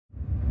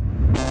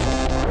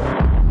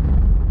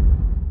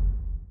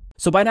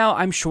So by now,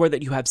 I'm sure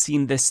that you have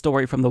seen this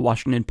story from the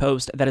Washington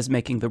Post that is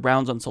making the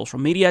rounds on social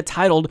media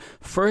titled,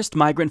 "First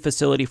Migrant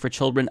Facility for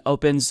Children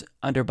Opens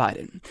Under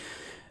Biden."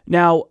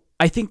 Now,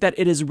 I think that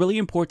it is really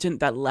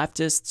important that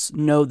leftists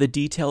know the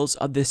details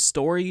of this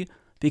story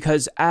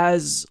because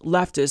as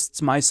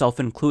leftists, myself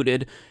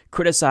included,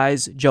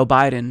 criticize Joe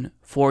Biden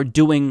for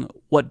doing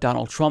what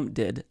Donald Trump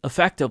did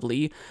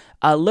effectively,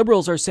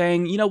 liberals are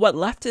saying, you know what,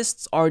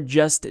 leftists are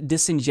just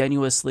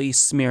disingenuously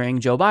smearing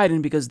Joe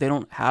Biden because they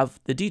don't have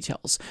the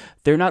details.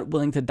 They're not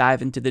willing to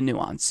dive into the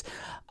nuance.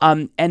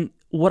 And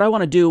what I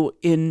want to do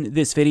in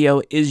this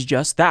video is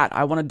just that.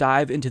 I want to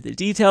dive into the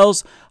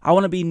details. I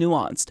want to be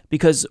nuanced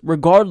because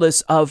regardless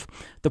of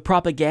the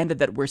propaganda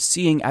that we're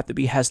seeing at the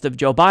behest of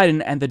Joe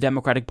Biden and the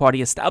Democratic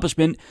Party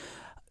establishment,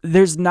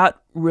 there's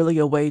not really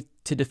a way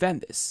to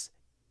defend this.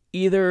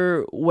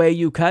 Either way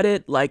you cut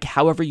it, like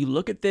however you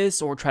look at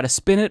this or try to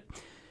spin it,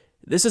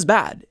 this is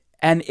bad.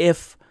 And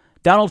if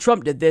Donald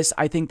Trump did this,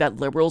 I think that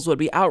liberals would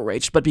be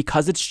outraged. But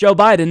because it's Joe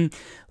Biden,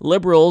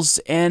 liberals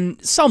and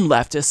some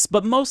leftists,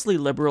 but mostly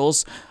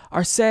liberals,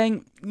 are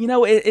saying, you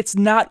know, it's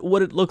not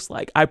what it looks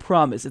like. I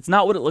promise. It's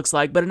not what it looks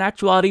like. But in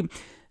actuality,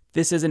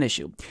 this is an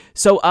issue.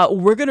 So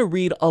we're going to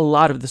read a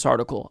lot of this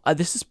article.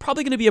 This is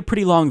probably going to be a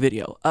pretty long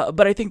video.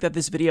 But I think that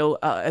this video,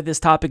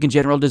 this topic in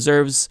general,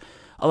 deserves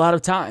a lot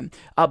of time.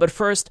 But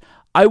first,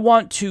 I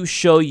want to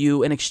show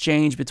you an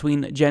exchange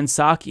between Jen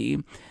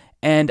Psaki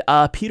and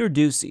Peter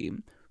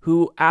Doocy,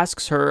 who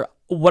asks her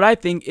what I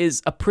think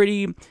is a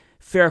pretty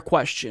fair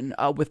question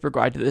with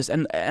regard to this.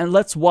 And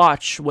let's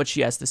watch what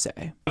she has to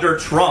say. Under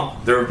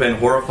Trump, there have been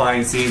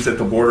horrifying scenes at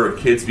the border of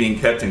kids being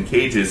kept in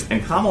cages.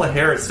 And Kamala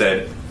Harris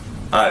said,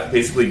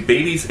 basically,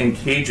 babies in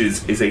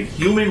cages is a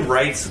human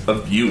rights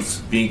abuse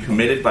being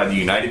committed by the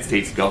United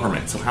States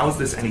government. So how is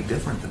this any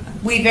different than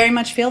that? We very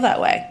much feel that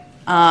way.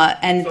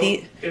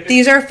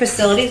 These are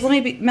facilities.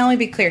 Let me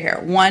be clear here.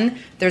 One,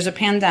 there's a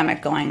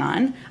pandemic going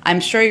on.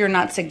 I'm sure you're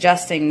not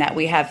suggesting that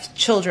we have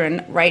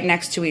children right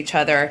next to each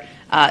other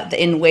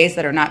in ways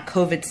that are not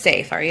COVID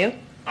safe, are you?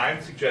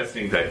 I'm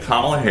suggesting that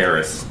Kamala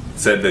Harris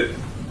said that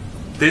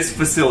this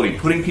facility,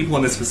 putting people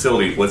in this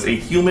facility, was a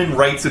human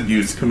rights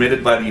abuse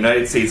committed by the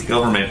United States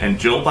government, and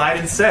Joe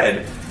Biden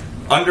said,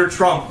 under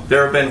Trump,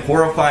 there have been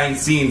horrifying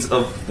scenes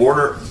of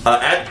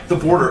at the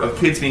border of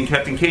kids being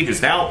kept in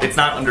cages. Now, it's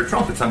not under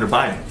Trump, it's under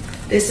Biden.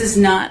 This is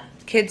not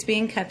kids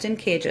being kept in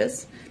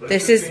cages.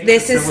 This is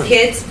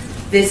kids.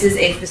 This is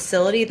a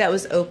facility that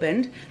was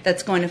opened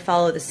that's going to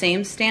follow the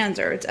same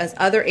standards as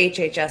other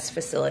HHS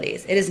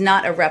facilities. It is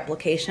not a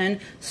replication,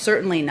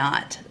 certainly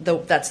not.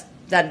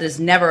 That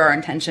is never our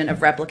intention of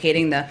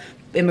replicating the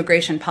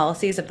immigration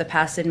policies of the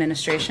past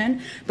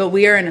administration, but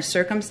we are in a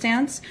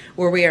circumstance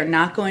where we are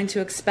not going to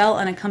expel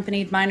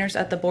unaccompanied minors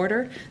at the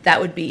border.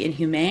 That would be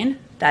inhumane.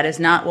 That is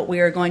not what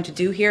we are going to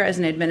do here as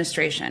an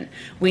administration.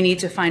 We need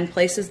to find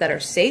places that are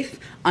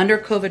safe under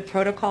COVID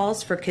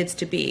protocols for kids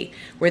to be,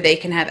 where they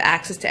can have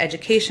access to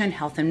education,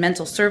 health and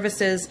mental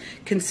services,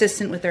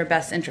 consistent with their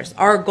best interests.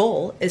 Our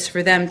goal is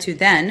for them to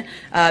then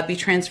be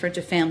transferred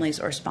to families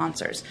or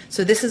sponsors.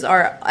 So this is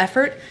our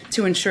effort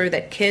to ensure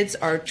that kids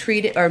are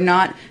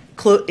not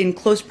in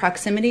close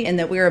proximity and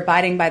that we are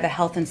abiding by the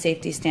health and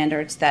safety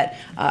standards that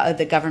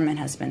the government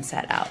has been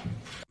set out.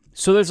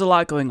 So there's a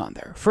lot going on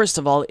there. First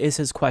of all, is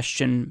his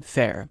question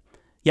fair?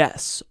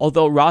 Yes,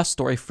 although Ross'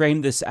 story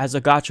framed this as a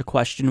gotcha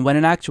question, when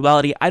in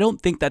actuality, I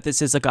don't think that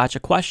this is a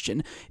gotcha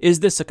question. Is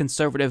this a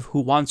conservative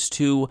who wants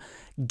to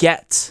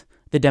get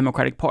the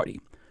Democratic Party?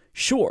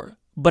 Sure,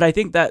 but I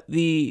think that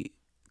the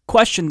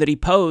question that he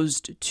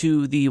posed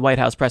to the White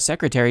House press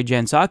secretary,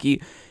 Jen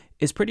Psaki,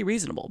 is pretty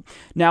reasonable.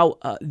 Now,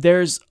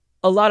 there's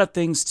a lot of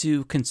things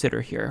to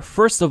consider here.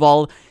 First of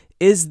all,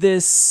 is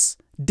this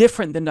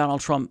different than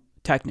Donald Trump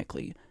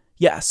technically?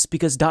 Yes,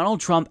 because Donald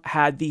Trump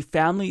had the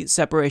family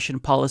separation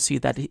policy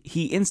that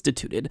he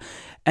instituted,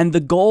 and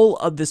the goal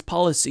of this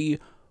policy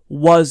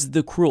was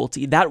the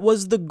cruelty. That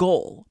was the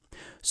goal.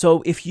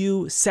 So if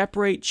you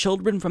separate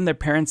children from their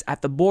parents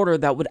at the border,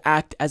 that would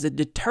act as a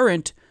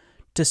deterrent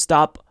to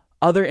stop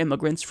other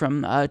immigrants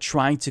from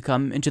trying to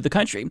come into the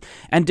country.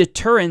 And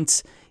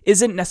deterrence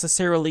isn't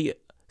necessarily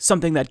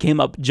something that came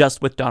up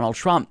just with Donald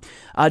Trump.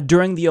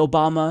 During the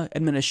Obama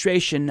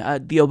administration,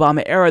 the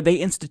Obama era, they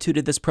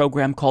instituted this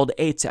program called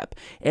ATEP,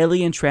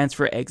 Alien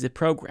Transfer Exit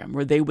Program,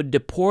 where they would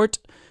deport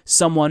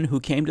someone who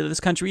came to this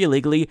country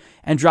illegally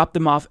and drop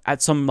them off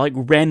at some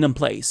random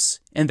place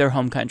in their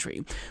home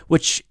country,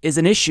 which is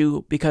an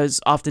issue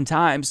because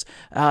oftentimes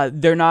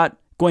they're not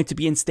going to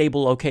be in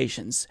stable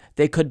locations.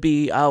 They could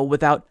be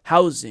without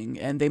housing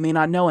and they may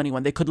not know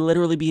anyone. They could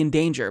literally be in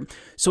danger.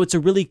 So it's a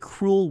really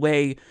cruel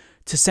way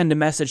to send a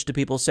message to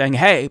people saying,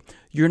 hey,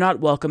 you're not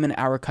welcome in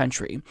our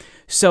country.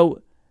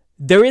 So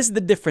there is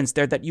the difference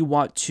there that you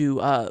want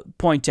to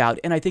point out.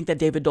 And I think that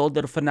David Dole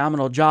did a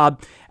phenomenal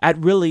job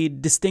at really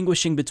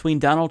distinguishing between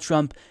Donald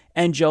Trump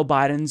and Joe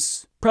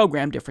Biden's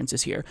program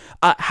differences here.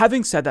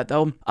 Having said that,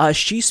 though,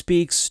 she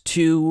speaks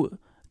to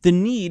the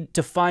need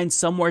to find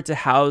somewhere to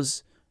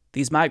house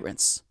these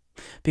migrants,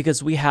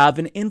 because we have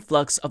an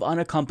influx of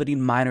unaccompanied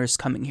minors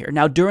coming here.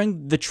 Now,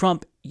 during the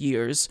Trump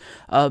years,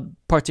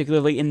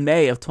 particularly in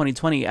May of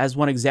 2020, as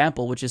one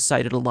example, which is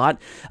cited a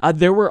lot,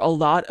 there were a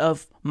lot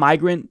of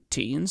migrant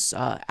teens,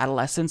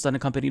 adolescents,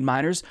 unaccompanied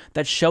minors,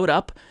 that showed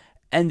up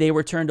and they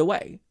were turned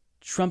away.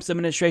 Trump's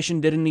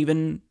administration didn't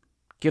even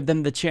give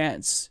them the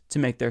chance to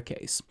make their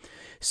case.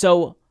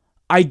 So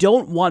I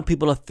don't want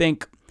people to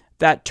think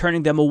that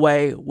turning them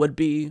away would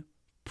be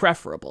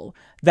preferable.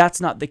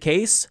 That's not the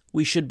case.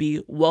 We should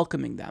be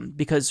welcoming them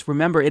because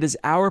remember, it is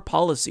our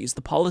policies,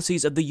 the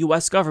policies of the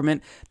US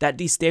government that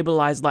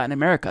destabilized Latin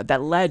America,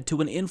 that led to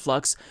an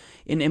influx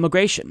in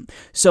immigration.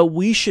 So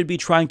we should be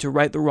trying to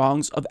right the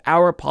wrongs of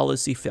our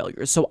policy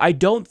failures. So I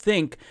don't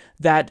think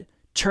that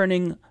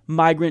turning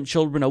migrant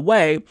children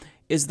away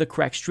is the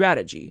correct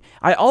strategy.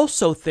 I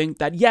also think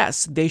that,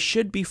 yes, they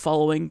should be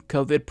following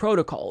COVID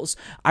protocols.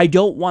 I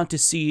don't want to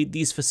see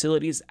these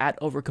facilities at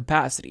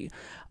overcapacity.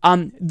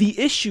 The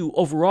issue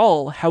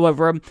overall,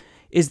 however,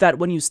 is that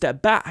when you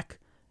step back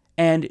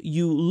and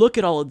you look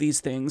at all of these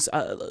things,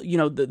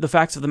 the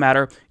facts of the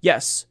matter,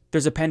 yes,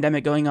 there's a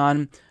pandemic going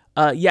on.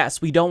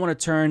 Yes, we don't want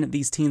to turn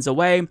these teens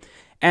away.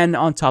 And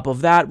on top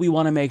of that, we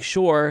want to make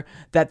sure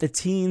that the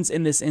teens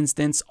in this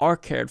instance are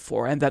cared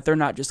for and that they're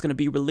not just going to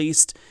be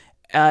released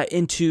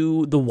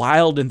into the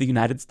wild in the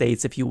United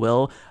States, if you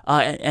will,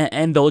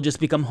 and they'll just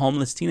become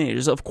homeless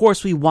teenagers. Of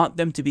course, we want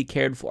them to be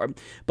cared for,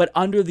 but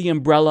under the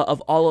umbrella of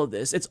all of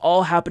this, it's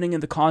all happening in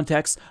the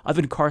context of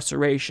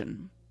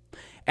incarceration.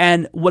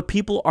 And what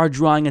people are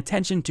drawing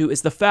attention to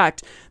is the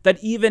fact that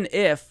even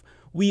if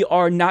we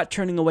are not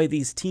turning away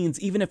these teens,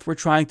 even if we're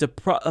trying to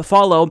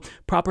follow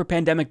proper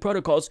pandemic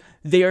protocols,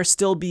 they are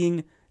still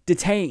being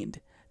detained.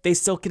 They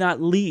still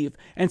cannot leave.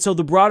 And so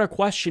the broader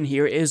question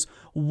here is,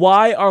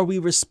 why are we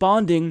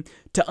responding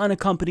to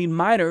unaccompanied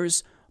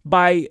minors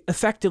by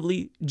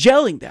effectively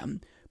jailing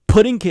them,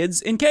 putting kids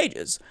in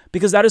cages?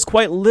 Because that is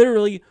quite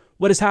literally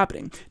what is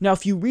happening. Now,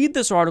 if you read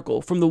this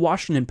article from the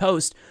Washington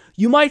Post,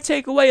 you might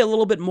take away a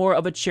little bit more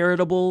of a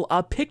charitable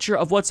picture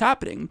of what's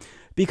happening.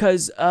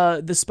 Because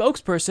the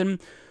spokesperson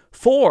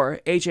for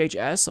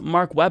HHS,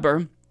 Mark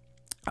Weber,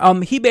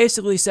 he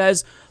basically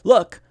says,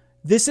 look,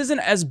 this isn't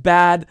as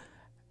bad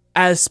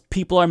as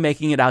people are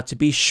making it out to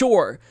be.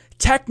 Sure,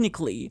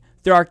 technically,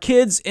 there are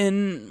kids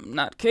in,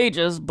 not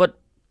cages, but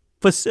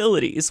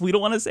facilities. We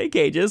don't want to say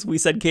cages. We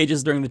said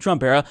cages during the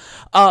Trump era.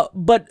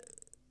 But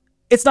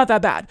it's not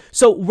that bad.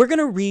 So we're going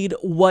to read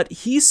what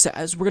he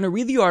says. We're going to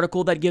read the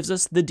article that gives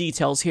us the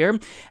details here.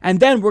 And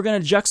then we're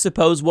going to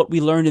juxtapose what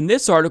we learned in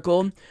this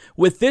article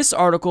with this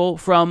article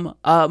from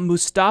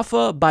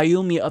Mustafa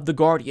Bayoumi of The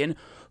Guardian,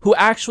 who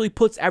actually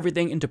puts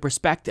everything into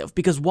perspective.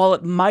 Because while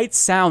it might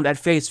sound at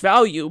face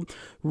value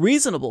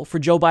reasonable for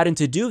Joe Biden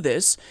to do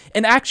this,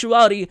 in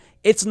actuality,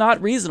 it's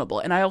not reasonable.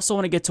 And I also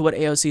want to get to what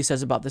AOC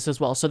says about this as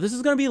well. So this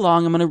is going to be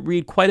long. I'm going to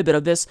read quite a bit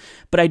of this,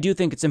 but I do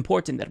think it's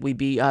important that we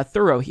be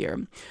thorough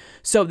here.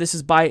 So this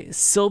is by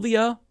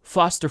Sylvia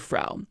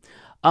Fosterfrau.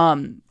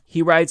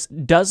 He writes,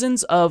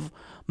 dozens of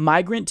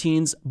migrant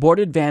teens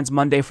boarded vans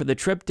Monday for the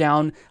trip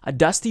down a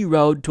dusty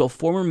road to a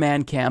former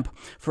man camp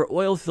for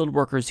oil field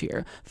workers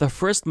here. The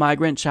first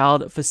migrant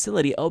child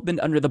facility opened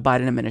under the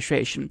Biden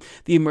administration.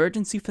 The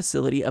emergency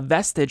facility, a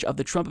vestige of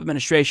the Trump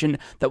administration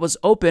that was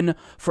open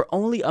for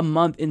only a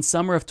month in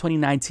summer of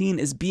 2019,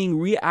 is being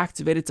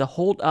reactivated to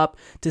hold up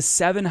to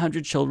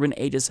 700 children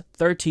ages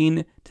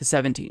 13 to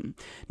 17.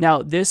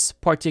 Now, this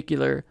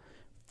particular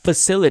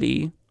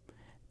facility,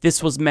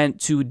 this was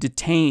meant to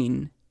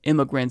detain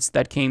immigrants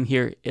that came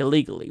here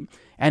illegally.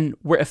 And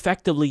we're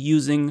effectively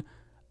using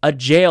a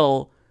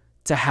jail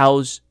to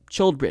house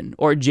children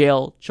or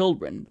jail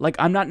children. Like,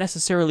 I'm not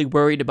necessarily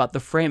worried about the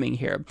framing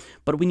here,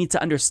 but we need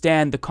to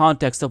understand the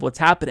context of what's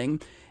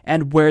happening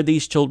and where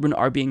these children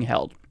are being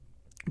held.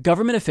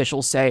 Government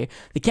officials say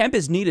the camp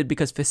is needed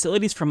because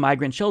facilities for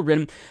migrant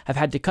children have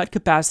had to cut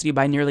capacity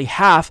by nearly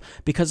half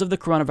because of the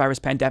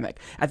coronavirus pandemic.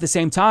 At the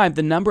same time,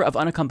 the number of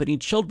unaccompanied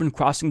children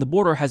crossing the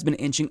border has been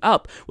inching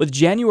up, with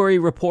January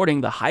reporting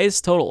the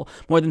highest total,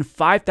 more than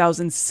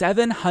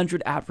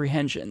 5,700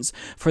 apprehensions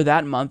for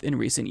that month in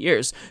recent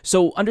years.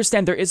 So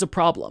understand there is a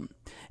problem,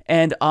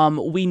 and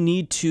we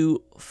need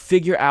to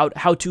figure out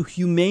how to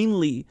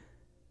humanely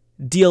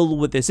deal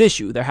with this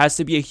issue. There has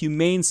to be a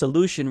humane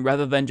solution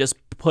rather than just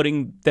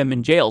putting them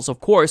in jails. Of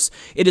course,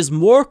 it is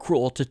more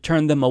cruel to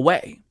turn them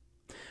away,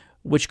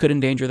 which could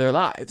endanger their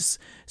lives.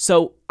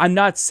 So I'm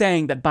not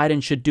saying that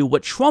Biden should do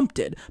what Trump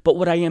did, but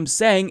what I am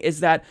saying is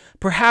that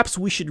perhaps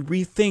we should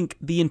rethink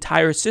the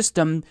entire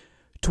system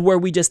to where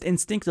we just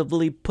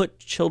instinctively put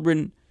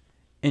children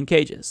in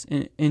cages,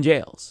 in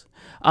jails.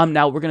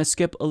 Now, we're going to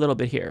skip a little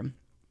bit here.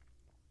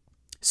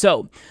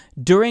 So,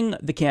 during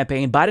the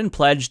campaign, Biden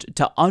pledged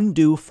to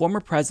undo former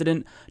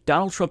President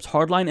Donald Trump's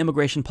hardline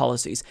immigration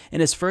policies.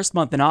 In his first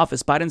month in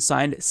office, Biden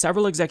signed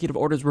several executive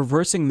orders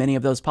reversing many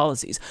of those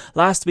policies.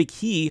 Last week,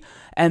 he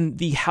and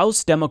the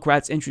House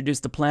Democrats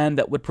introduced a plan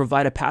that would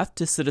provide a path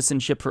to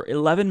citizenship for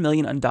 11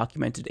 million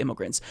undocumented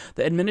immigrants.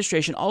 The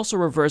administration also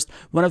reversed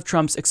one of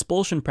Trump's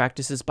expulsion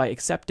practices by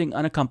accepting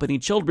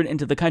unaccompanied children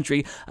into the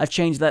country, a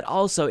change that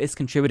also is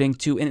contributing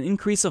to an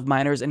increase of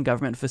minors in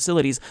government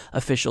facilities,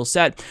 officials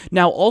said.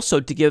 Now, also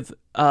to give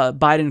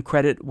Biden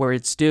credit where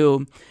it's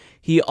due,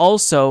 he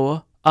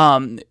also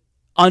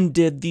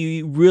undid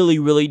the really,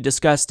 really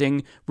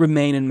disgusting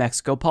remain in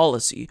Mexico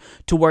policy,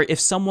 to where if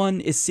someone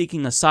is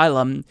seeking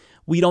asylum,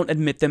 we don't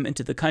admit them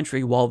into the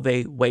country while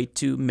they wait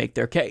to make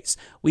their case.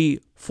 We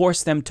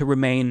force them to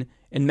remain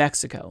in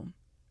Mexico.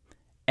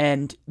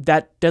 And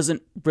that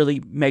doesn't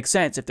really make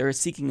sense. If they're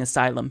seeking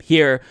asylum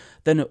here,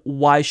 then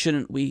why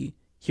shouldn't we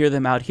hear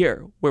them out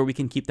here where we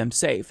can keep them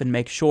safe and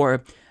make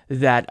sure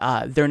that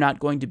they're not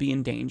going to be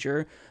in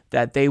danger,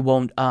 that they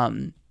won't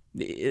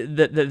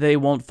that they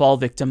won't fall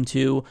victim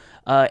to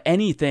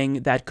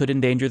anything that could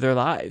endanger their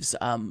lives,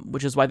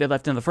 which is why they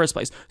left in the first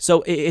place.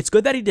 So it's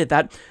good that he did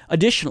that.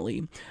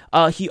 Additionally,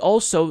 he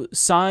also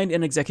signed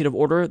an executive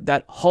order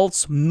that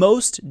halts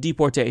most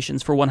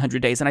deportations for 100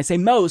 days. And I say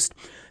most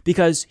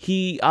because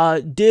he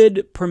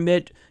did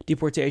permit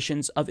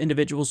deportations of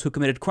individuals who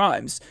committed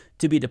crimes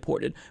to be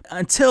deported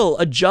until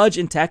a judge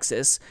in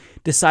Texas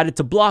decided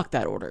to block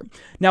that order.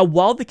 Now,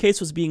 while the case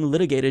was being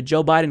litigated,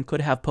 Joe Biden could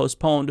have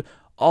postponed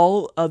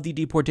all of the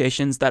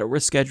deportations that were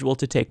scheduled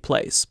to take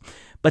place.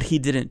 But he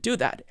didn't do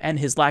that, and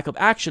his lack of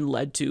action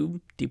led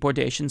to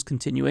deportations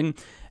continuing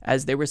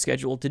as they were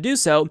scheduled to do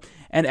so.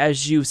 And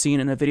as you've seen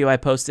in a video I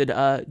posted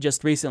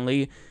just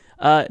recently,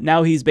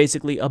 now he's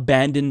basically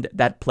abandoned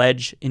that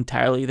pledge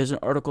entirely. There's an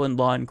article in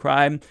Law and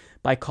Crime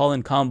by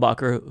Colin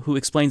Kalmbacher who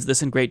explains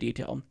this in great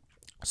detail.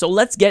 So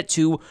let's get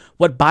to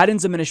what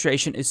Biden's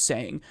administration is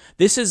saying.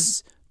 This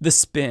is the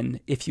spin,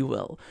 if you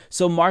will.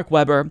 So Mark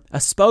Weber,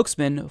 a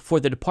spokesman for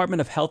the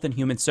Department of Health and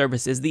Human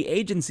Services, the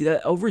agency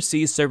that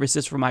oversees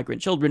services for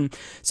migrant children,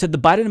 said the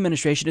Biden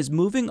administration is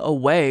moving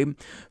away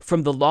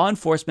from the law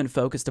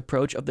enforcement-focused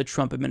approach of the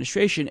Trump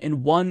administration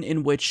in one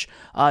in which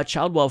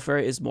child welfare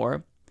is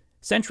more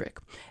centric.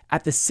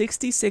 At the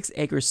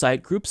 66-acre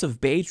site, groups of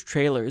beige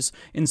trailers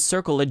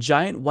encircle a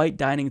giant white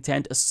dining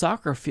tent, a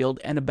soccer field,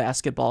 and a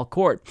basketball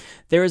court.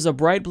 There is a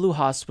bright blue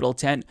hospital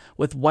tent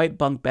with white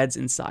bunk beds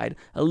inside.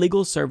 A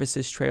legal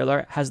services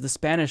trailer has the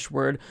Spanish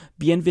word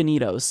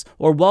bienvenidos,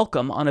 or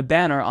welcome, on a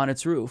banner on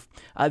its roof.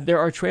 There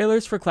are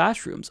trailers for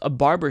classrooms, a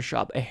barber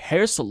shop, a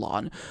hair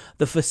salon.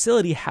 The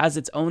facility has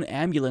its own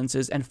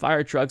ambulances and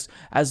fire trucks,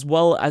 as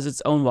well as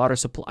its own water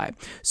supply.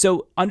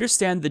 So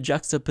understand the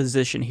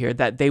juxtaposition here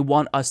that they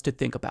want us to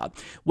think about.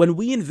 When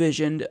we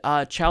envisioned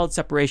child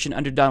separation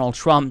under Donald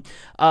Trump,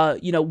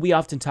 we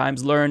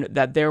oftentimes learned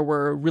that there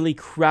were really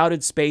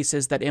crowded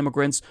spaces that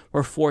immigrants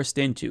were forced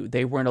into.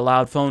 They weren't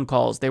allowed phone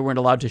calls. They weren't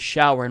allowed to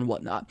shower and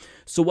whatnot.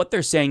 So what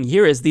they're saying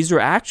here is these are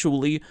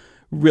actually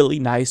really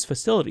nice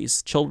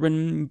facilities.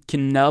 Children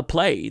can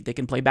play. They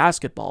can play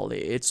basketball.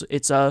 They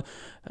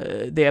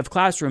have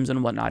classrooms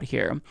and whatnot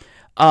here.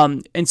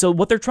 And so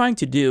what they're trying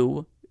to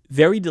do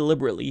very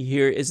deliberately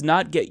here is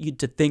not get you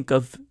to think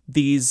of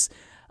these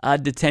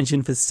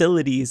detention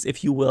facilities,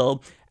 if you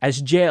will,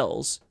 as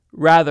jails,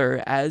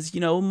 rather as,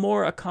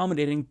 more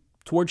accommodating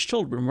towards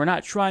children. We're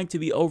not trying to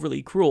be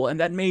overly cruel, and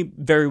that may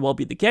very well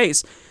be the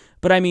case.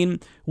 But I mean,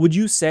 would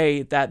you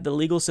say that the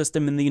legal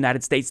system in the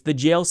United States, the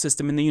jail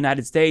system in the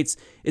United States,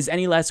 is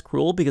any less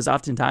cruel because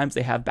oftentimes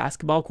they have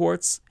basketball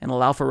courts and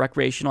allow for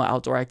recreational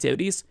outdoor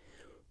activities?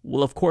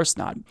 Well, of course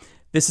not.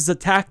 This is a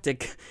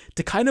tactic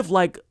to kind of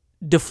like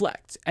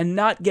deflect and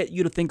not get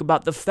you to think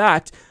about the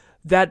fact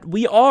that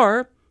we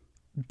are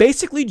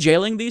basically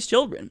jailing these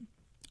children.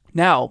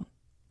 Now,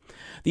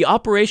 the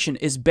operation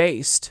is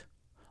based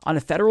on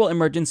a federal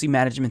emergency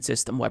management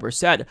system, Weber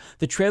said.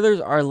 The trailers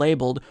are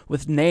labeled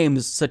with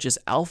names such as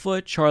Alpha,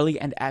 Charlie,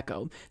 and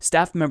Echo.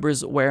 Staff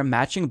members wear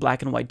matching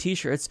black and white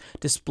t-shirts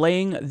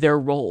displaying their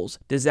roles: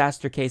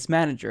 disaster case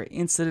manager,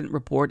 incident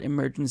report,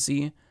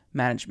 emergency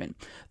management.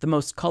 The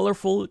most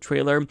colorful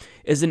trailer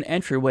is an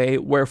entryway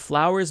where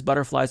flowers,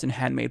 butterflies, and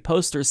handmade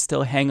posters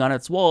still hang on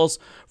its walls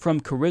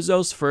from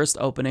Carrizo's first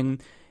opening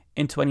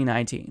in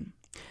 2019.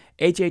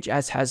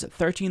 HHS has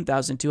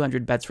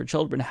 13,200 beds for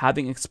children,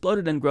 having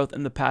exploded in growth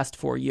in the past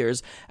 4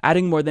 years,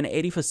 adding more than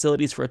 80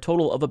 facilities for a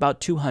total of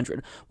about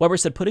 200. Weber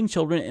said putting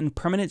children in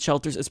permanent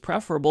shelters is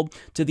preferable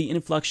to the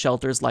influx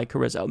shelters like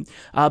Carrizo,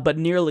 but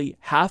nearly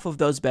half of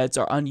those beds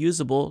are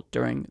unusable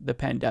during the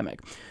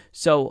pandemic.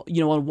 So,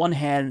 on one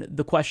hand,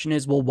 the question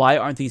is, well, why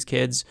aren't these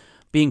kids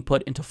being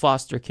put into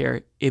foster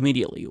care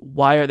immediately?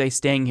 Why are they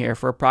staying here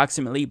for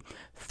approximately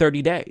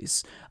 30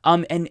 days?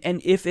 And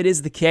if it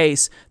is the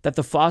case that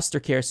the foster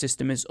care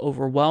system is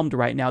overwhelmed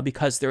right now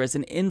because there is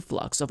an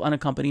influx of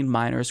unaccompanied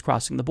minors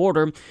crossing the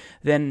border,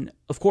 then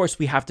of course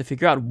we have to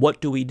figure out,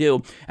 what do we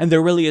do? And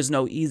there really is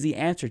no easy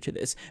answer to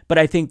this. But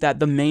I think that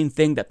the main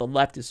thing that the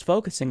left is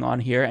focusing on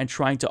here and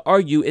trying to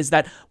argue is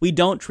that we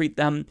don't treat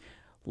them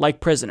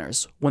like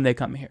prisoners when they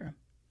come here.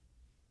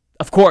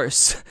 Of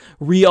course,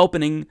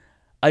 reopening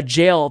a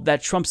jail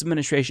that Trump's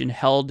administration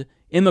held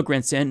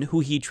immigrants in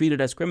who he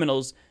treated as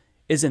criminals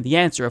isn't the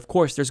answer. Of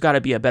course, there's got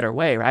to be a better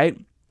way, right?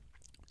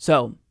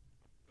 So,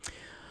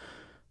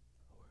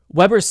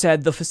 Weber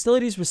said the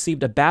facilities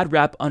received a bad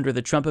rap under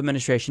the Trump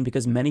administration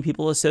because many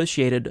people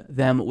associated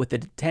them with the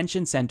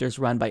detention centers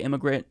run by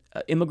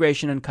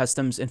Immigration and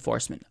Customs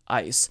Enforcement,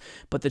 ICE.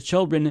 But the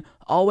children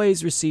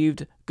always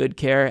received good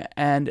care,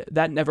 and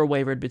that never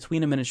wavered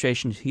between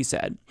administrations, he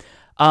said.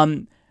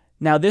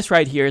 Now, this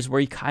right here is where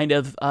he kind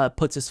of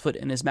puts his foot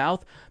in his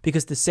mouth,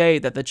 because to say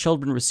that the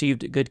children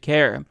received good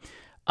care,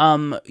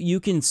 you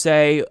can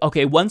say,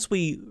 okay, once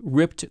we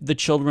ripped the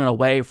children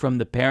away from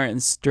the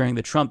parents during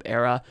the Trump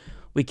era,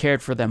 we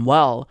cared for them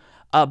well,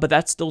 but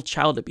that's still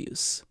child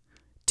abuse.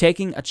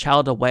 Taking a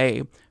child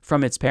away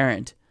from its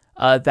parent,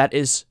 that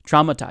is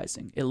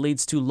traumatizing. It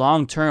leads to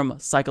long-term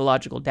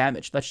psychological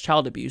damage. That's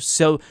child abuse.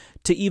 So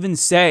to even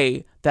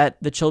say that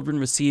the children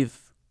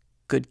receive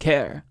good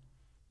care,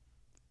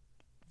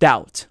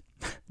 doubt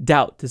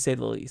to say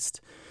the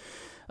least.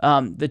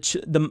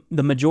 The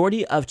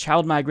majority of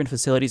child migrant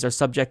facilities are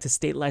subject to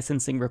state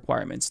licensing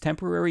requirements.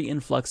 Temporary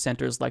influx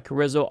centers like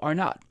Carrizo are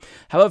not.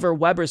 However,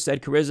 Weber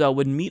said Carrizo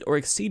would meet or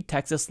exceed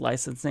Texas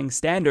licensing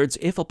standards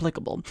if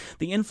applicable.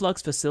 The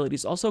influx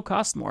facilities also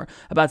cost more,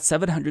 about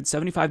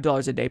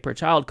 $775 a day per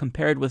child,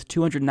 compared with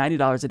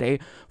 $290 a day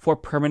for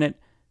permanent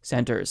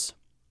centers.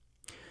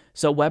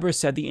 So Weber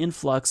said the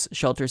influx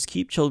shelters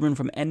keep children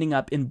from ending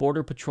up in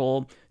Border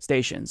Patrol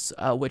stations,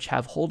 which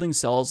have holding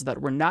cells that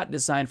were not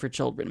designed for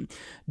children.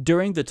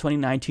 During the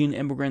 2019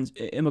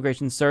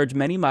 immigration surge,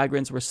 many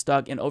migrants were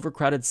stuck in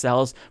overcrowded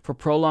cells for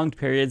prolonged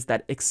periods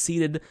that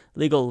exceeded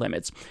legal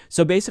limits.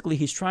 So basically,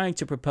 he's trying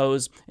to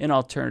propose an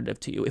alternative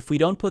to you. If we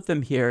don't put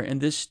them here in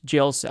this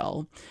jail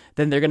cell,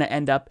 then they're going to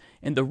end up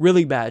in the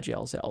really bad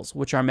jail cells,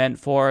 which are meant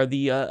for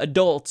the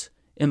adult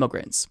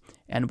immigrants.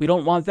 And we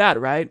don't want that,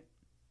 right?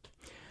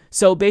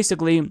 So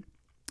basically,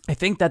 I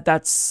think that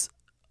that's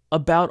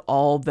about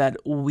all that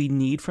we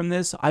need from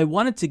this. I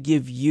wanted to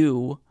give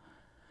you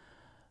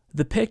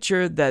the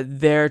picture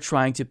that they're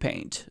trying to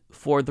paint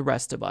for the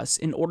rest of us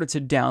in order to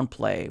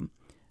downplay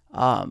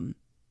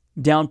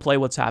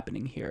what's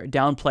happening here,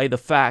 downplay the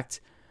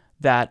fact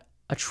that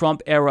a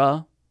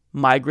Trump-era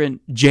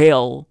migrant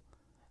jail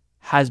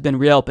has been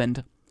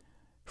reopened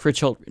for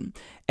children.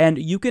 And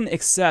you can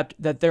accept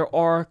that there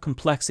are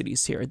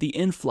complexities here. The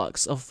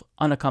influx of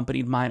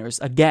unaccompanied minors,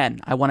 again,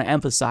 I want to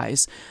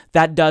emphasize,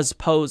 that does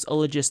pose a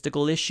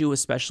logistical issue,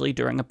 especially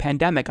during a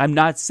pandemic. I'm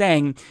not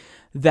saying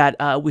that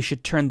we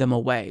should turn them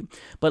away.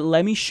 But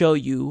let me show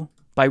you,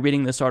 by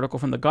reading this article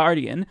from The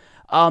Guardian,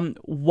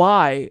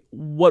 why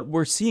what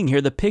we're seeing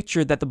here, the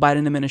picture that the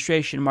Biden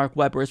administration, Mark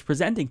Weber, is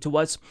presenting to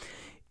us,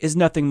 is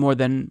nothing more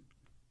than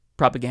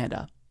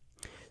propaganda.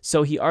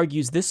 So he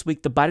argues this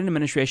week the Biden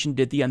administration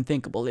did the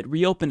unthinkable. It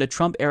reopened a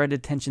Trump-era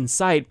detention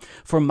site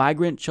for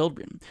migrant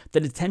children.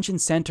 The detention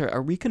center, a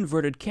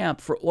reconverted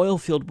camp for oil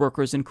field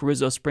workers in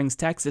Carrizo Springs,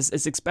 Texas,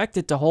 is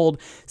expected to hold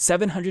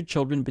 700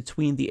 children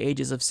between the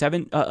ages of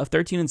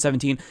 13 and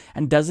 17,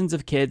 and dozens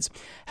of kids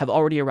have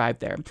already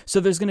arrived there.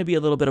 So there's going to be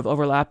a little bit of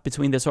overlap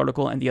between this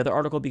article and the other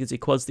article because he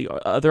quotes the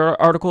other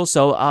article.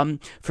 So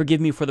forgive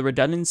me for the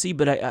redundancy,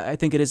 but I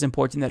think it is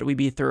important that we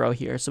be thorough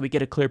here so we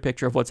get a clear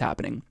picture of what's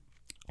happening.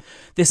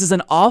 This is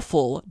an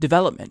awful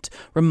development,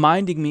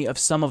 reminding me of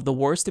some of the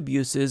worst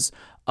abuses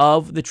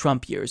of the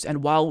Trump years.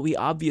 And while we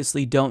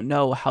obviously don't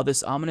know how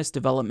this ominous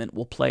development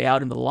will play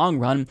out in the long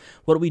run,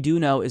 what we do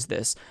know is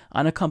this: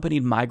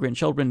 unaccompanied migrant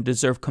children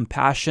deserve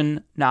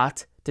compassion,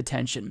 not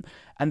detention.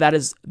 And that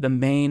is the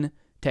main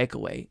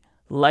takeaway.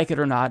 Like it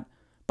or not,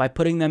 by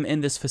putting them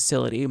in this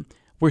facility,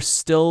 we're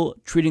still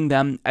treating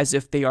them as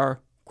if they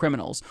are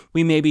criminals.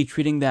 We may be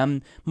treating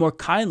them more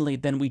kindly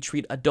than we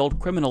treat adult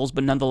criminals,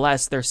 but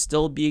nonetheless, they're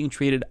still being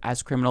treated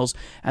as criminals.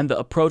 And the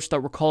approach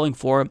that we're calling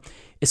for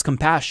is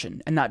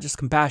compassion, and not just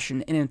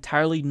compassion, an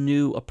entirely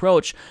new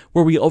approach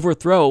where we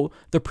overthrow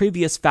the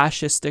previous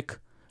fascistic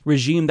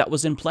regime that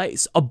was in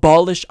place.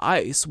 Abolish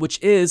ICE, which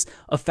is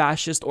a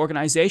fascist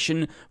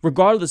organization,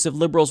 regardless if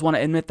liberals want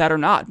to admit that or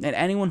not. And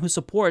anyone who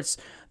supports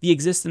the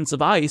existence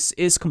of ICE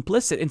is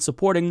complicit in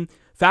supporting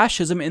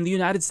fascism in the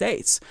United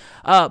States.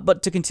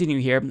 But to continue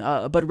here,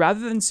 but rather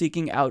than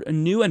seeking out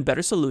new and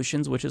better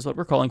solutions, which is what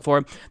we're calling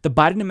for, the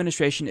Biden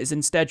administration is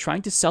instead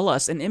trying to sell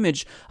us an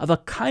image of a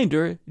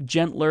kinder,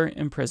 gentler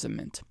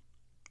imprisonment.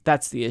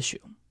 That's the issue.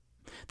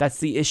 That's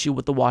the issue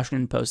with the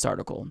Washington Post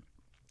article.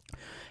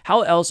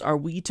 How else are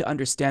we to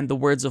understand the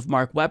words of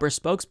Mark Weber,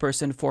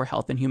 spokesperson for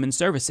Health and Human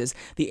Services,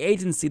 the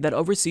agency that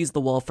oversees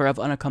the welfare of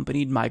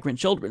unaccompanied migrant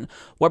children?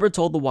 Weber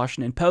told the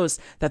Washington Post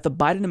that the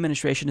Biden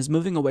administration is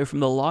moving away from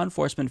the law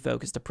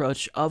enforcement-focused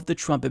approach of the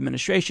Trump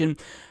administration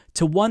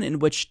to one in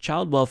which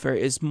child welfare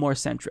is more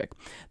centric.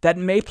 That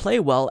may play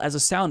well as a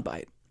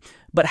soundbite.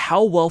 But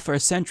how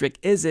welfare-centric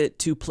is it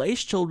to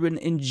place children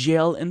in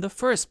jail in the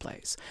first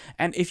place?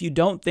 And if you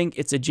don't think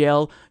it's a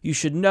jail, you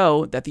should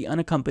know that the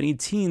unaccompanied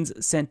teens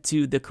sent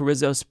to the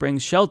Carrizo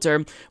Springs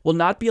shelter will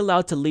not be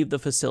allowed to leave the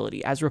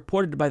facility, as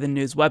reported by the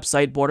news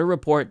website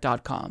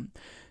borderreport.com.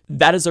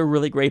 That is a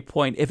really great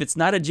point. If it's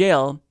not a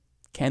jail,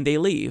 can they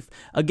leave?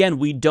 Again,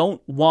 we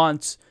don't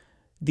want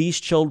these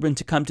children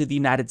to come to the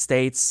United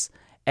States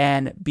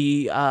and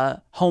be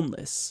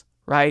homeless,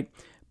 right?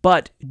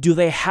 But do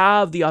they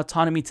have the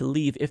autonomy to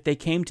leave if they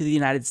came to the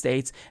United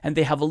States and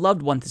they have a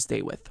loved one to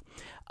stay with?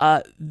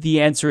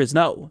 The answer is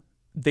no,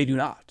 they do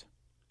not.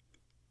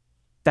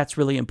 That's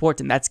really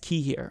important. That's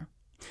key here.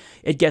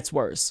 It gets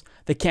worse.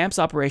 The camp's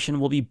operation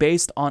will be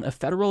based on a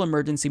federal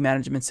emergency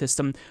management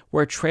system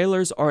where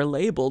trailers are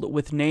labeled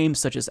with names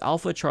such as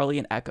Alpha, Charlie,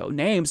 and Echo,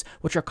 names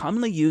which are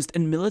commonly used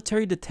in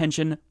military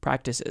detention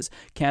practices.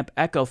 Camp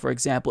Echo, for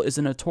example, is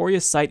a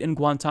notorious site in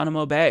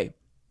Guantanamo Bay.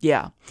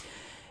 Yeah.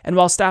 And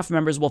while staff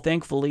members will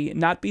thankfully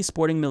not be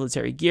sporting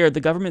military gear, the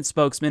government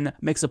spokesman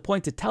makes a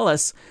point to tell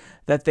us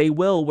that they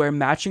will wear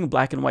matching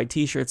black and white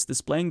t-shirts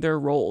displaying their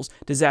roles: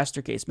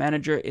 disaster case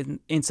manager,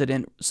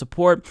 incident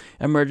support,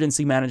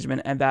 emergency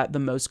management, and that the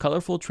most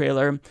colorful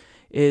trailer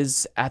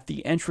is at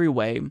the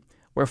entryway,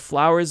 where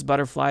flowers,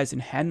 butterflies,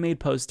 and handmade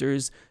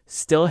posters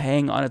still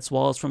hang on its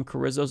walls from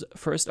Carrizo's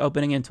first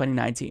opening in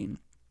 2019.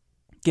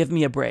 Give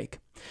me a break.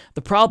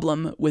 The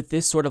problem with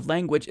this sort of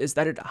language is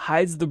that it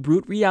hides the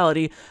brute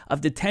reality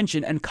of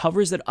detention and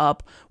covers it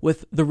up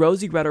with the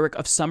rosy rhetoric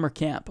of summer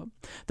camp.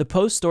 The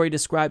Post story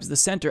describes the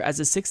center as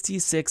a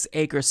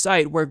 66-acre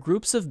site where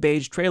groups of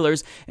beige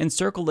trailers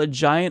encircle a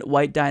giant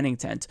white dining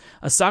tent,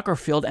 a soccer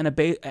field, and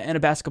a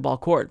basketball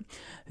court.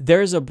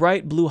 There's a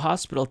bright blue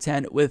hospital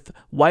tent with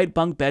white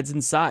bunk beds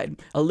inside.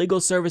 A legal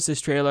services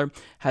trailer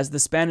has the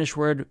Spanish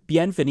word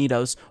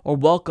bienvenidos, or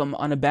welcome,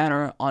 on a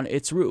banner on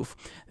its roof.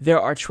 There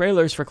are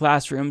trailers for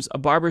classrooms, a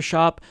barber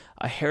shop,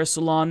 a hair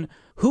salon.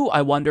 Who,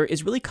 I wonder,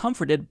 is really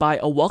comforted by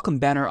a welcome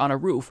banner on a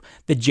roof?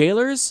 The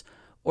jailers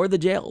or the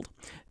jailed?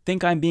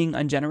 Think I'm being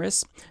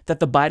ungenerous? That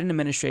the Biden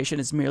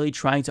administration is merely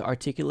trying to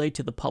articulate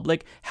to the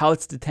public how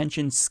its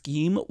detention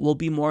scheme will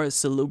be more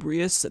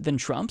salubrious than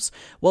Trump's?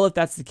 Well, if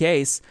that's the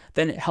case,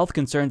 then health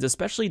concerns,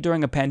 especially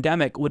during a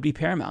pandemic, would be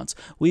paramount.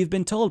 We've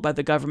been told by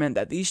the government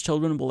that these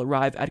children will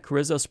arrive at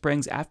Carrizo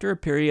Springs after a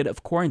period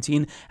of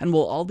quarantine and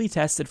will all be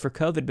tested for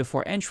COVID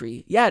before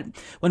entry. Yet,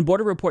 when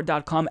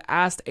BorderReport.com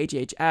asked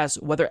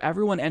HHS whether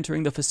everyone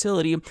entering the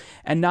facility,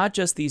 and not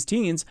just these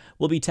teens,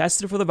 will be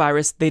tested for the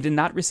virus, they did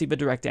not receive a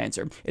direct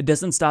answer. It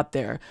doesn't stop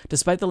there.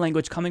 Despite the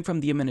language coming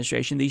from the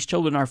administration, these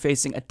children are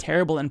facing a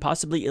terrible and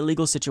possibly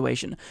illegal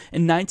situation.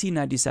 In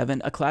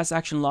 1997, a class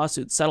action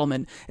lawsuit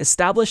settlement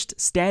established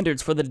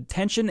standards for the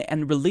detention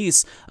and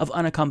release of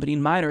unaccompanied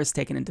minors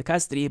taken into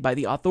custody by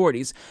the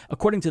authorities.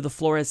 According to the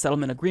Flores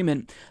settlement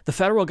agreement, the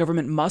federal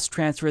government must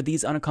transfer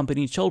these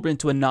unaccompanied children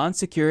to a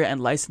non-secure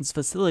and licensed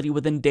facility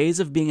within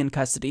days of being in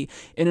custody.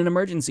 In an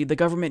emergency, the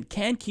government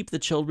can keep the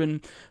children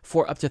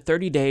for up to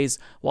 30 days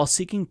while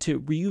seeking to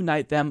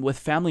reunite them with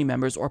family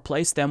members or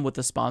place them with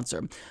a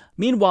sponsor.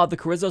 Meanwhile, the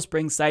Carrizo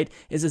Springs site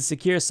is a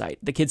secure site.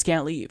 The kids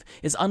can't leave.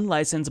 It's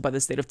unlicensed by the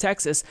state of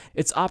Texas.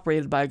 It's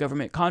operated by a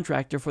government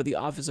contractor for the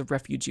Office of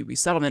Refugee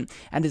Resettlement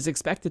and is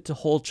expected to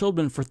hold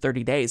children for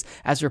 30 days,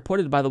 as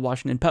reported by the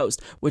Washington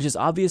Post, which is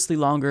obviously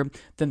longer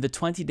than the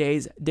 20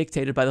 days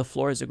dictated by the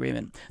Flores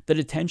agreement. The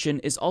detention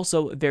is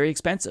also very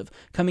expensive,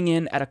 coming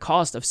in at a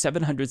cost of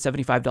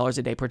 $775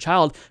 a day per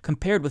child,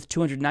 compared with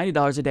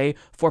 $290 a day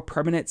for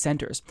permanent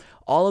centers.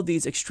 All of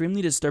these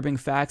extremely disturbing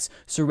facts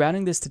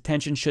surrounding this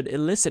detention should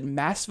elicit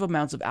massive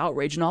amounts of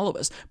outrage in all of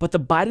us, but the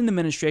Biden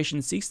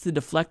administration seeks to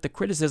deflect the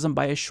criticism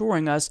by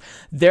assuring us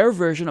their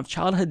version of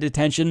childhood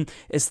detention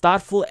is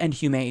thoughtful and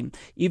humane,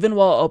 even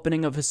while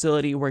opening a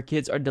facility where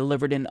kids are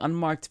delivered in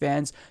unmarked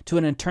vans to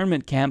an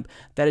internment camp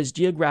that is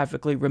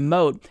geographically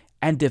remote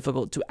and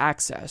difficult to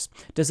access.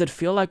 Does it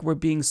feel like we're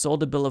being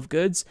sold a bill of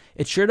goods?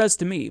 It sure does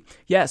to me.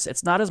 Yes,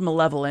 it's not as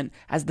malevolent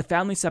as the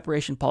family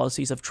separation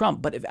policies of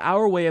Trump, but if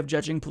our way of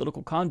judging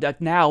political conduct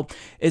now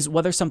is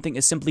whether something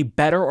is simply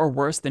better or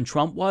worse than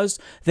Trump was,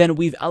 then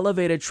we've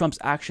elevated Trump's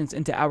actions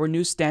into our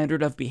new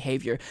standard of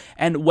behavior.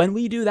 And when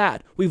we do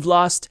that, we've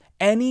lost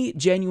any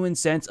genuine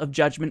sense of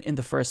judgment in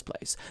the first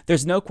place.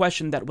 There's no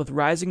question that with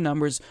rising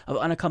numbers of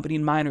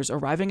unaccompanied minors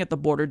arriving at the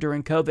border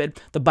during COVID,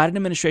 the Biden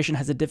administration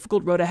has a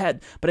difficult road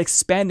ahead, but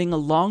expanding a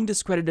long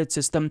discredited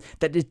system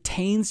that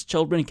detains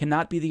children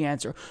cannot be the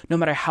answer, no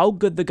matter how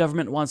good the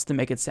government wants to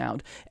make it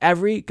sound.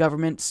 Every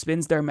government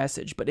spins their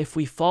message, but if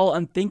we fall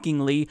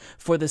unthinkingly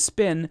for the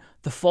spin,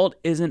 the fault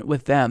isn't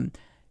with them,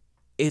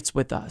 it's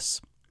with us.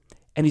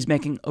 And he's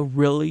making a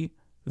really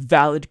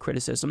valid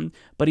criticism,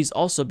 but he's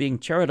also being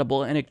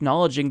charitable and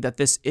acknowledging that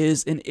this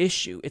is an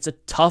issue. It's a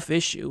tough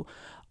issue.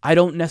 I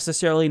don't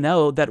necessarily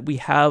know that we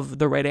have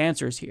the right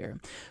answers here.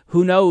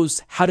 Who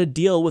knows how to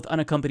deal with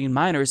unaccompanied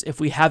minors if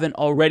we haven't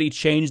already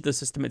changed the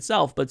system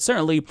itself, but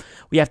certainly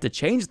we have to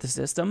change the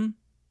system,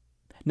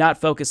 not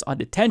focus on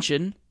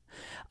detention.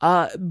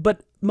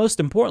 But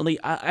most importantly,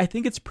 I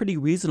think it's pretty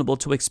reasonable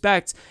to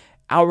expect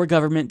our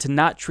government to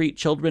not treat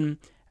children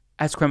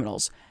as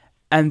criminals.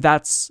 And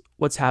that's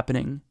what's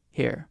happening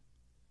here.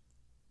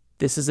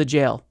 This is a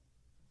jail.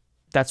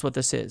 That's what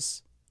this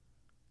is.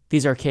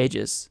 These are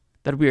cages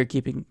that we are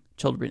keeping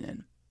children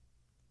in.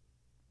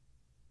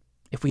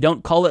 If we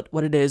don't call it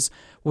what it is,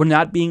 we're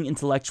not being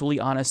intellectually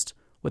honest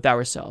with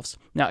ourselves.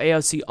 Now,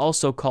 AOC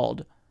also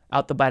called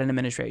out the Biden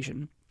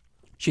administration.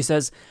 She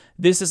says,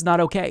 this is not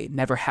okay,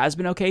 never has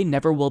been okay,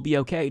 never will be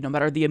okay, no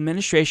matter the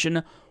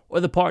administration or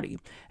the party.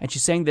 And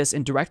she's saying this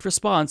in direct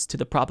response to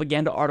the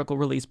propaganda article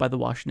released by the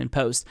Washington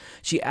Post.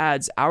 She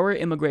adds, our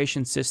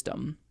immigration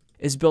system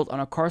is built on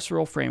a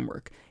carceral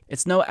framework.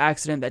 It's no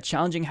accident that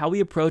challenging how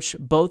we approach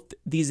both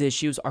these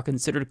issues are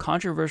considered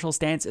controversial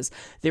stances.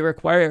 They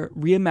require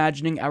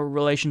reimagining our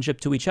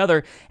relationship to each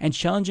other and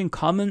challenging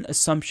common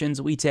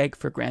assumptions we take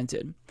for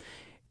granted.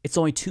 It's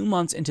only 2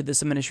 months into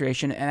this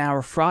administration, and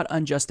our fraught,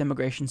 unjust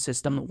immigration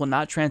system will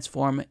not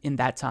transform in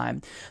that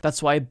time.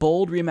 That's why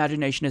bold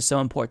reimagination is so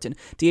important.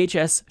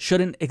 DHS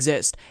shouldn't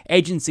exist.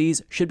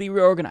 Agencies should be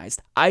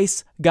reorganized.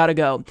 ICE gotta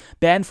go.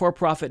 Ban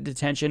for-profit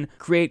detention,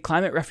 create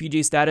climate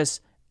refugee status,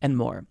 and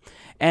more.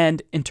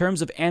 And in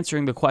terms of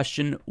answering the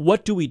question,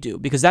 what do we do?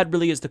 Because that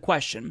really is the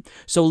question.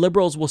 So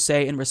liberals will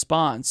say in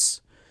response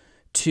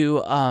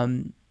to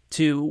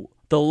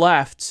the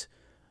left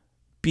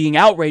being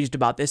outraged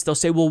about this, they'll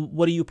say, well,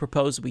 what do you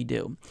propose we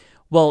do?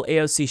 Well,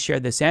 AOC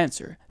shared this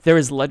answer. There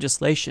is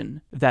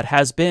legislation that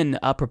has been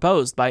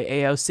proposed by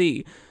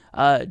AOC,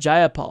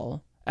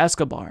 Jayapal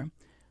Escobar,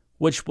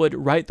 which would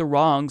right the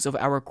wrongs of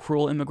our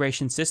cruel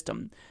immigration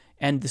system.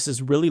 And this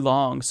is really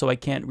long, so I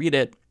can't read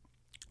it.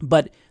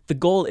 But the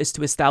goal is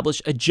to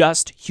establish a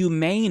just,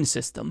 humane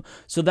system,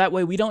 so that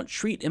way we don't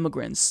treat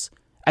immigrants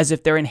as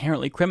if they're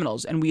inherently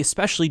criminals, and we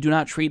especially do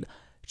not treat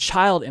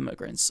child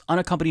immigrants,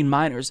 unaccompanied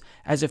minors,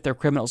 as if they're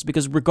criminals,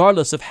 because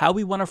regardless of how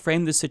we want to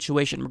frame this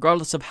situation,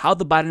 regardless of how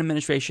the Biden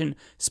administration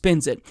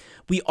spins it,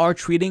 we are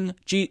treating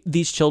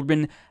these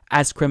children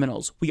as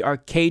criminals. We are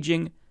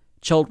caging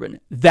children.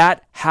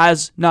 That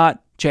has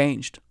not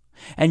changed.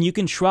 And you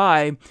can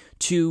try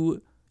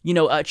to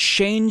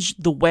change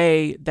the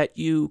way that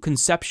you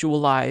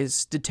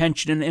conceptualize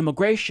detention and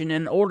immigration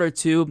in order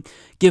to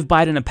give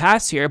Biden a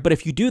pass here. But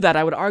if you do that,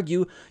 I would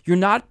argue you're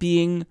not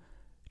being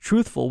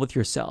truthful with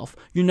yourself.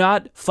 You're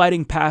not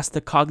fighting past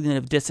the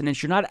cognitive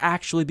dissonance. You're not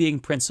actually being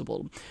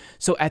principled.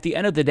 So at the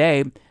end of the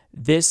day,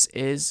 this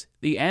is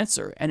the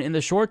answer. And in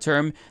the short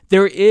term,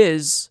 there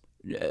is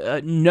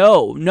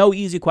no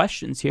easy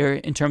questions here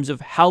in terms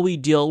of how we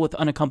deal with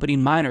unaccompanied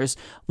minors.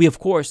 We, of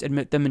course,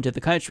 admit them into the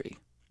country.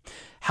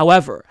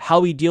 However, how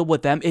we deal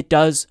with them, it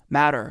does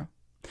matter.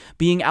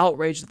 Being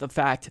outraged at the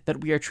fact that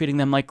we are treating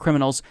them like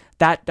criminals,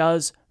 that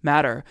does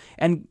matter.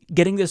 And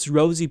getting this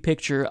rosy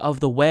picture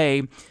of the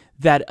way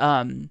that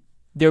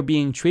they're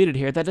being treated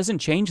here, that doesn't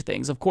change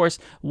things. Of course,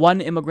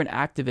 one immigrant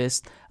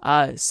activist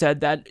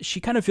said that she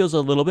kind of feels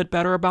a little bit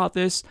better about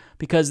this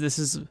because this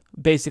is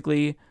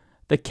basically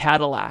the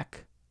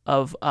Cadillac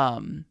of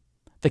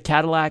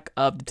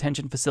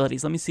detention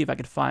facilities. Let me see if I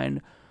could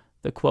find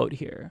the quote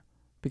here,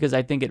 because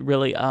I think it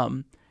really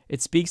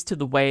it speaks to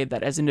the way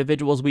that as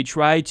individuals we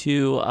try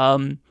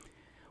to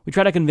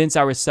convince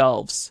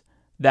ourselves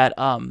that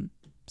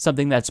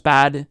something that's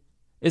bad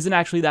isn't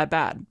actually that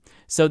bad.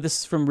 So this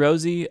is from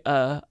Rosie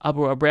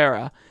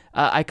Abu-Abrera.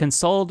 I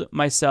consoled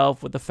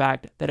myself with the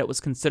fact that it was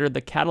considered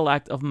the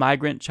Cadillac of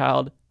migrant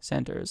child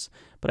centers,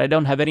 but I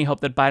don't have any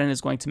hope that Biden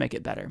is going to make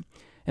it better.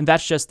 And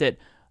that's just it.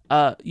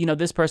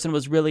 This person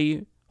was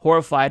really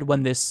horrified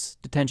when this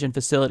detention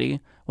facility,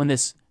 when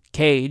this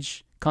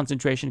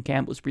concentration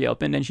camp was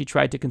reopened, and she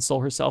tried to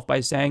console herself by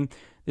saying,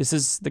 this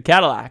is the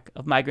Cadillac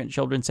of migrant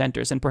children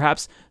centers, and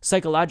perhaps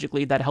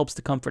psychologically that helps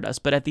to comfort us.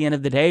 But at the end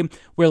of the day,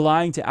 we're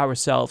lying to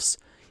ourselves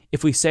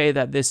if we say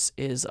that this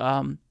is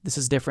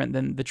different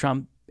than the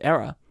Trump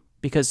era,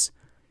 because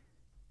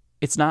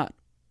it's not.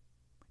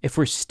 If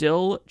we're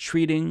still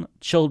treating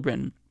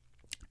children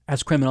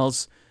as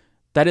criminals,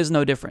 that is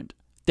no different.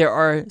 There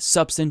are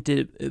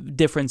substantive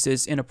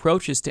differences in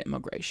approaches to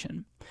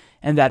immigration,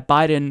 and that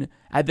Biden,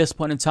 at this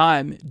point in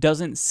time,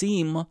 doesn't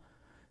seem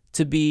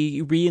to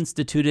be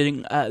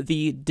reinstituting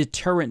the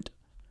deterrent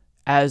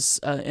as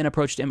an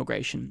approach to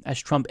immigration, as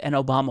Trump and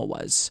Obama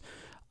was,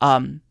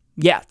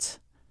 yet.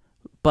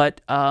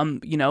 But,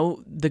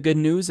 the good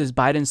news is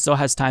Biden still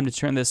has time to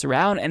turn this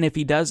around. And if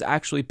he does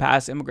actually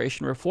pass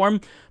immigration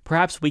reform,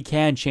 perhaps we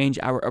can change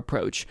our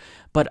approach.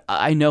 But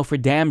I know for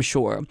damn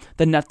sure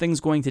that nothing's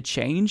going to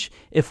change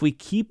if we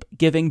keep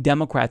giving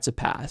Democrats a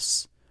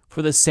pass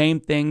for the same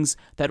things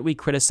that we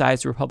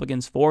criticize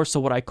Republicans for.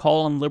 So what I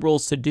call on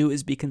liberals to do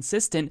is be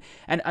consistent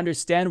and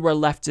understand where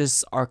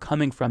leftists are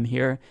coming from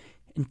here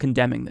in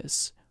condemning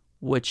this,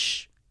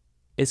 which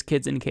is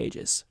kids in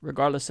cages,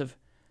 regardless of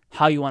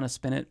how you want to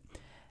spin it,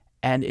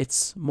 and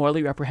it's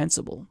morally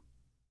reprehensible.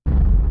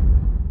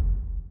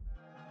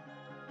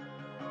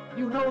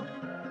 You know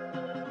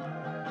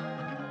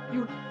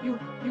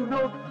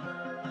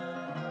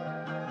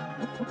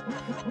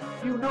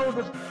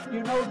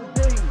the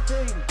thing.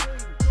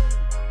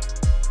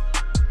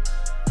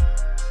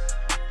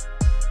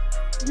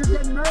 You're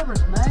getting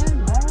nervous,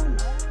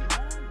 man.